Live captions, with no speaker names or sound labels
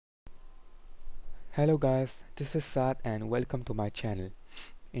Hello guys, this is Saad and welcome to my channel.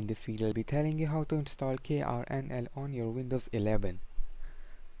 In this video I'll be telling you how to install KRNL on your Windows 11.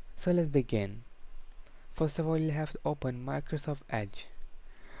 So let's begin. First of all, you'll have to open Microsoft Edge.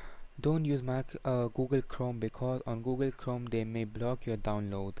 Don't use Google Chrome because on Google Chrome they may block your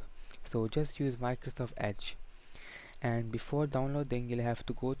download. So just use Microsoft Edge. And before downloading, you'll have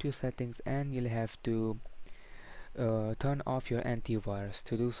to go to your settings and you'll have to turn off your antivirus.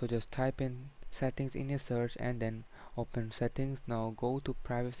 To do so, just type in settings in your search and then open settings. Now go to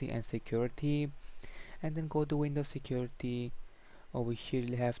privacy and security and then go to Windows security. Over here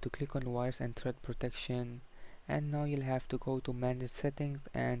you'll have to click on virus and threat protection, and now you'll have to go to manage settings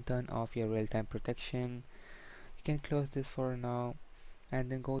and turn off your real-time protection. You can close this for now and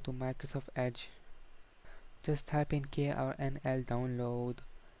then go to Microsoft Edge. Just type in KRNL download.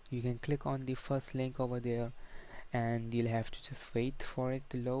 You can click on the first link over there and you'll have to just wait for it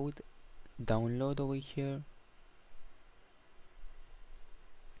to download over here.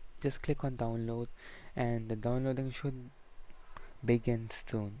 Just click on download and the downloading should begin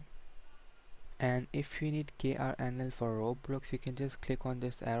soon. And if you need KRNL for Roblox, you can just click on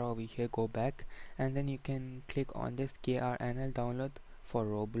this arrow over here, go back, and then you can click on this KRNL download for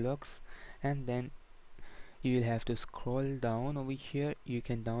Roblox, and then you will have to scroll down over here. You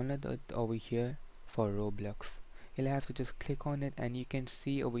can download it over here for Roblox. You'll have to just click on it and you can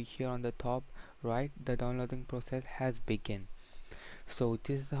see over here on the top right, the downloading process has begun. So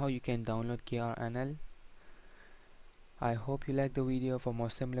this is how you can download KRNL. I hope you like the video. For more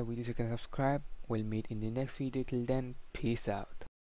similar videos you can subscribe. We'll meet in the next video. Till then, peace out.